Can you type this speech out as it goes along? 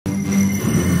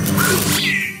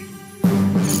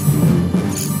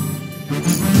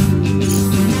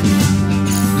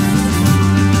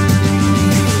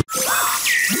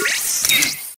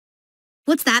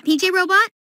PJ Robot?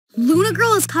 Luna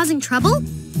Girl is causing trouble?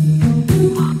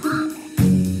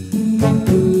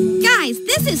 Guys,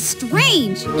 this is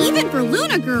strange, even for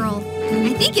Luna Girl.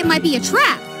 I think it might be a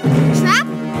trap. Trap?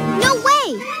 No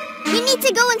way! We need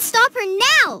to go and stop her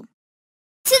now!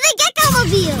 To the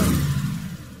Gekko-mobile!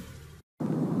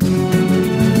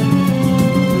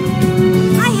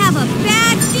 I have a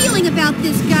bad feeling about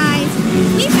this, guys.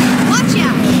 We better watch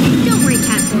out. Don't worry,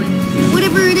 Catboy.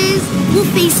 Whatever it is, we'll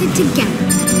face it together.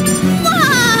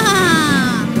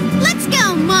 Wah! Let's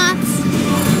go, Moths!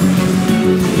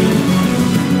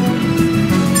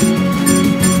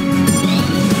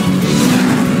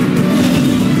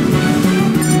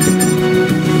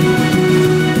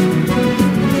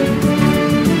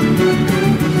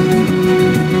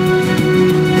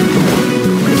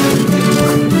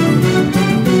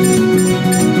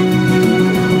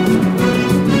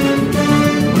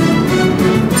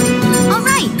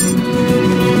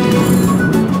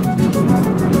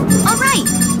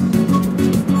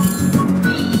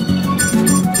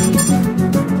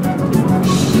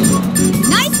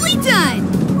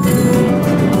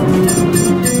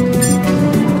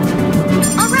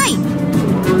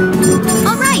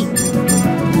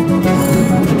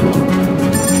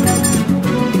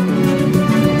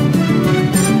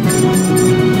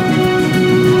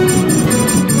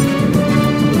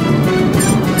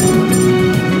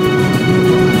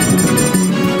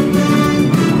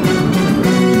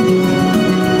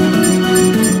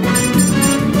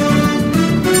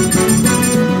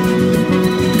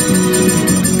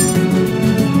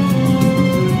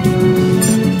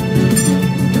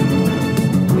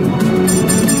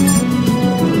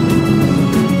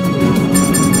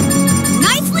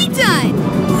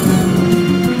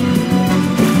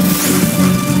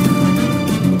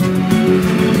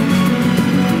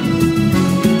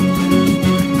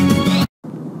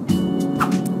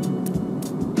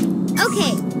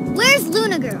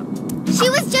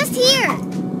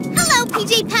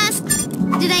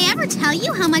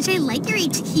 I like your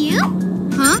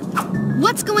HQ? Huh?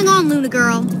 What's going on, Luna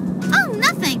Girl? Oh,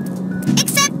 nothing.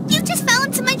 Except you just fell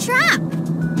into my trap.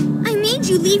 I made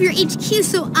you leave your HQ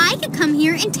so I could come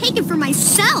here and take it for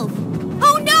myself.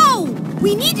 Oh, no!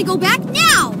 We need to go back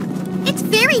now! It's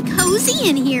very cozy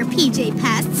in here, PJ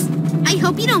Pests. I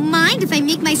hope you don't mind if I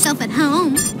make myself at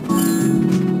home.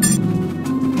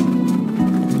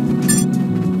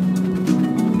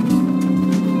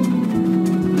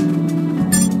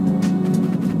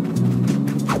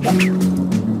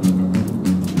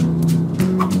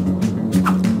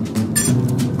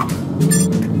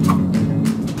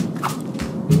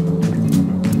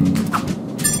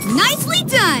 Nicely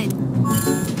done!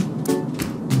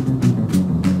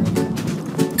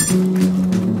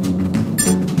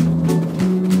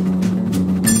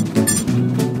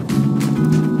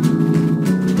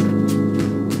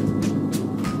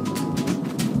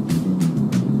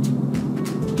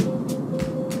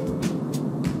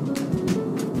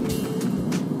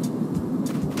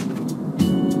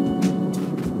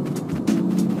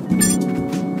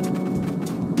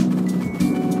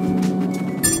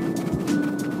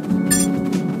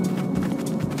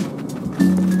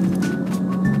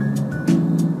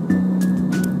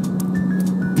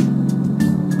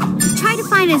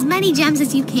 As many gems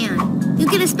as you can. You'll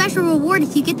get a special reward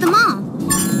if you get them all.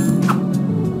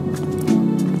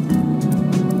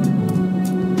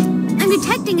 I'm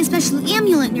detecting a special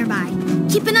amulet nearby.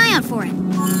 Keep an eye out for it.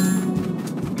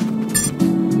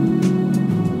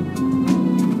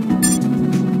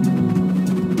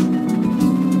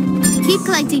 Keep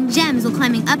collecting gems while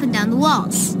climbing up and down the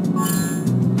walls.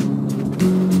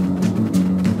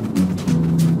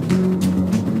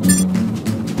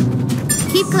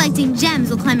 Keep collecting gems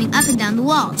while climbing up and down the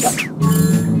walls.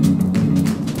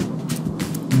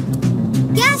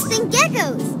 Ghast and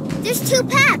geckos! There's two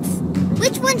paths.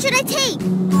 Which one should I take?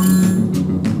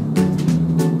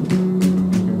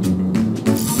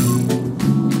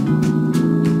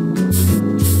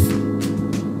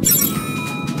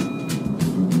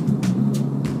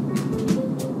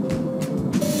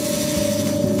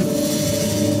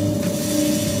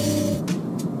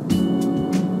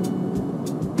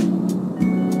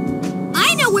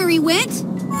 He went.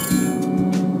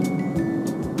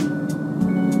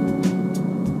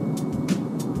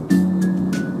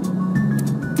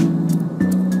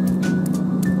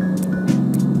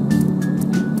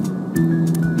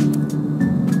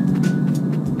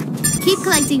 Keep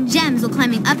collecting gems while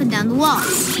climbing up and down the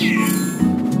walls.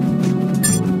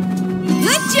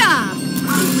 Good job!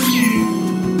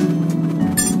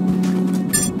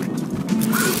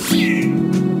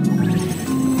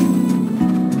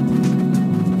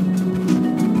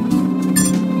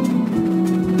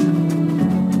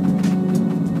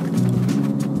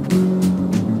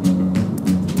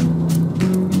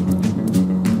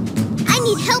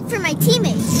 for my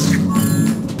teammates.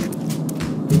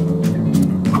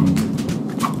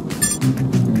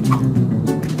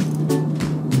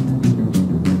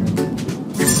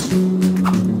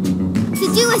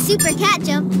 To do a super cat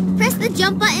jump, press the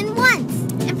jump button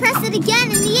once, and press it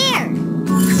again in the air.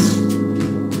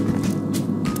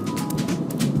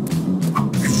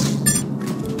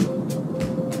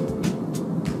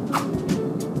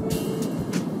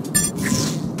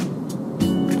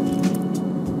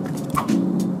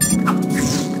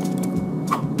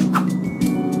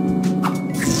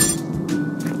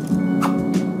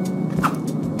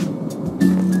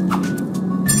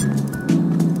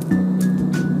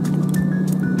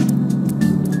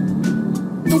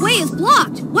 The way is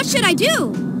blocked. What should I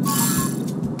do?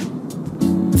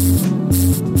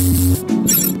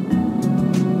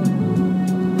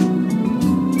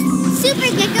 Super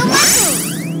Gekko muscles!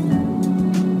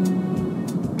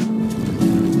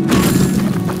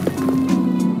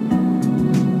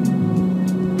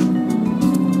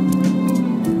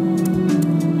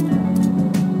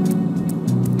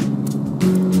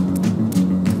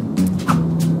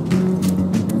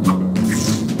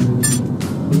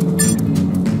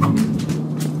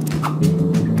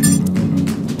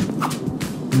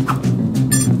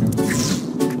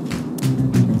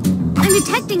 I'm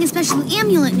detecting a special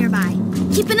amulet nearby.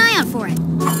 Keep an eye out for it.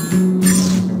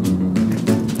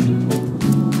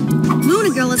 Luna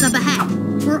Girl is up ahead.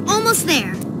 We're almost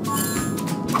there.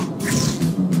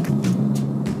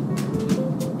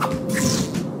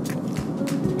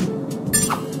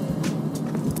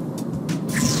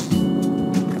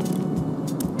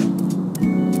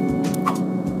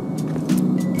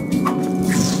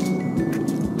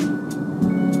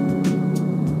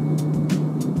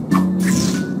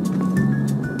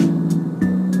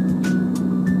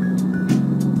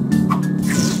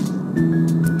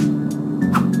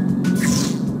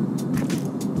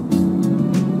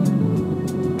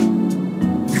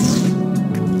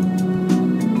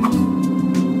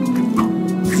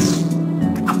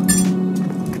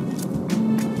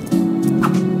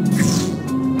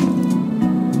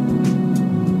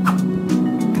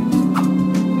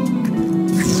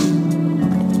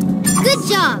 Good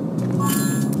job!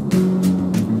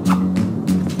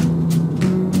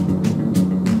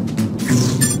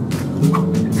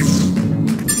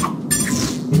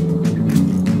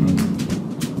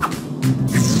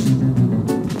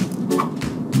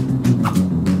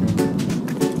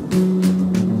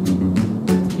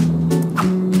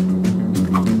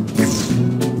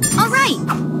 All right.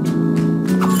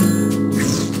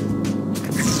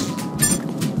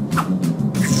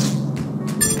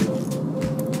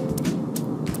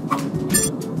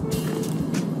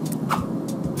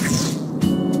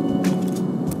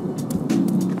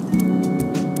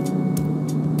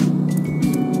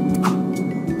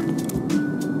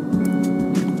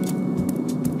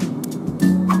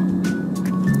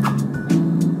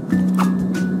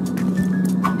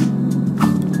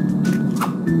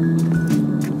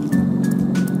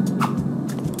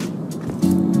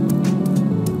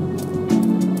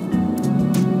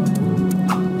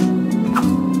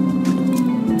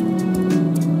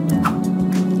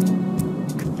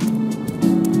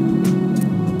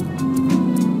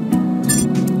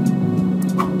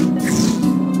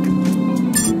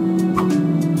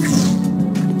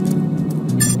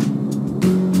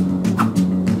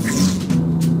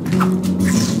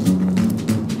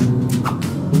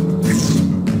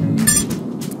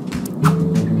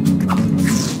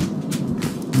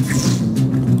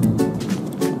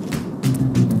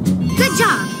 Good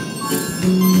job.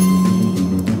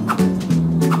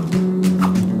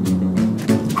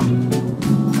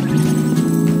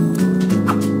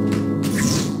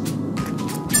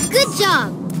 Good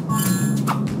job!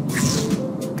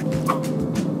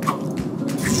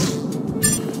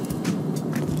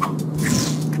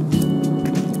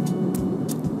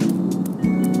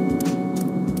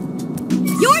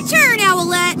 Your turn,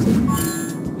 Owlette.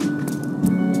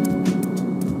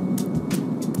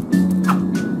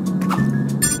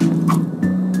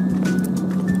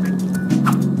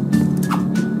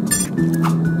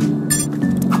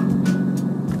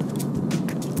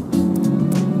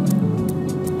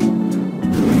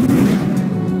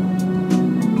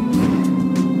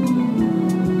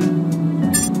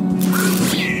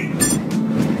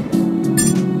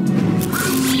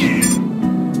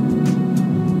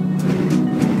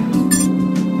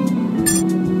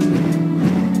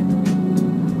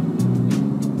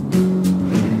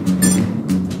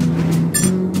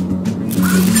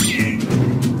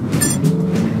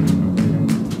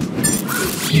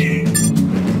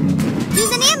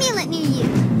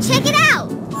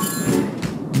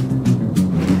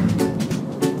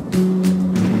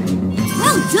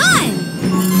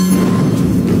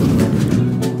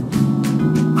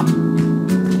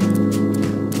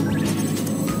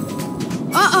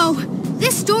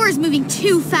 This door is moving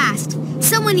too fast.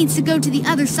 Someone needs to go to the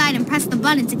other side and press the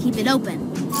button to keep it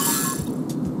open.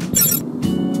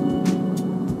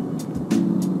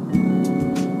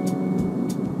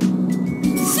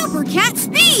 Super Cat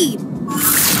Speed!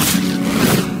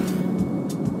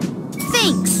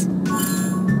 Thanks.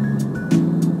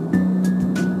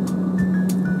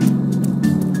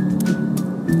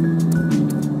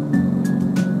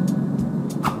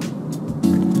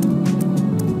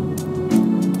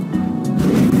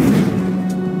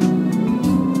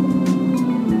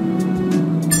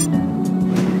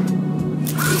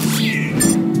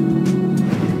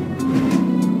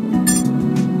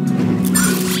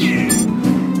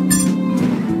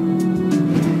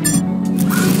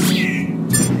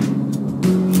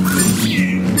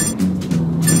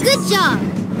 Good job.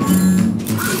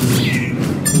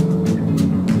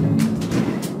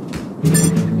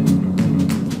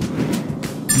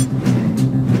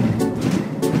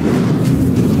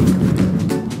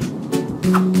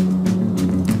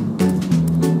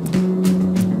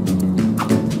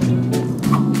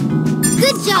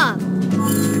 Good job.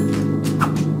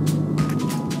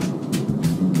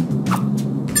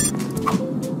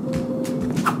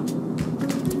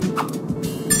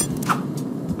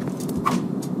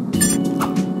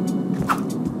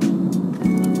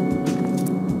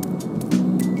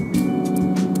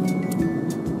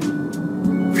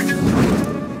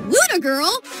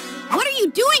 Girl, what are you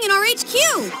doing in our HQ?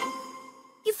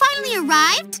 You finally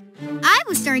arrived? I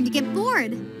was starting to get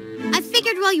bored. I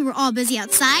figured while you were all busy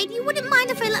outside, you wouldn't mind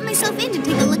if I let myself in to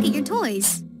take a look at your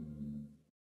toys.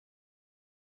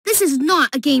 This is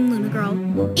not a game, Luna Girl.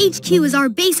 HQ is our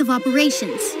base of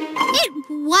operations. It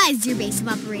was your base of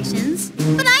operations,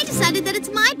 but I decided that it's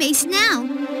my base now.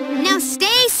 Now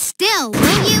stay still,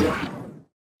 will you?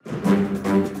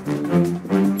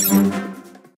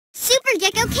 Super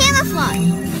Gekko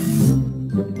camouflage.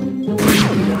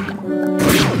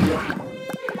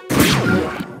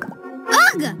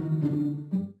 Ugh!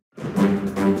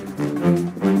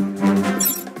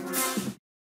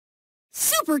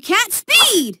 Super Cat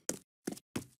Speed!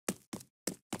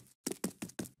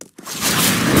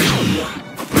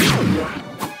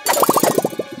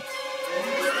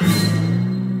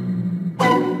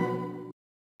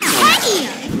 Hey!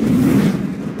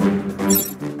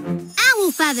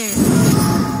 Owl feathers!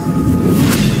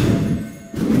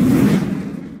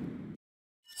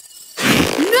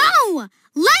 No!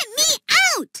 Let me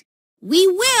out! We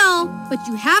will, but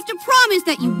you have to promise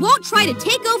that you won't try to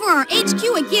take over our HQ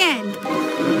again.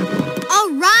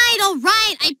 All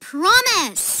right, I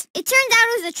promise. It turned out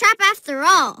it was a trap after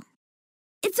all.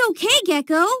 It's okay,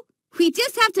 Gekko. We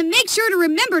just have to make sure to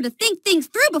remember to think things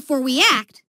through before we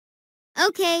act.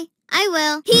 Okay, I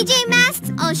will. PJ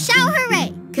Masks, I'll shout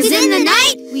hooray! 'Cause in the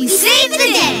night, we save the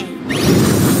day!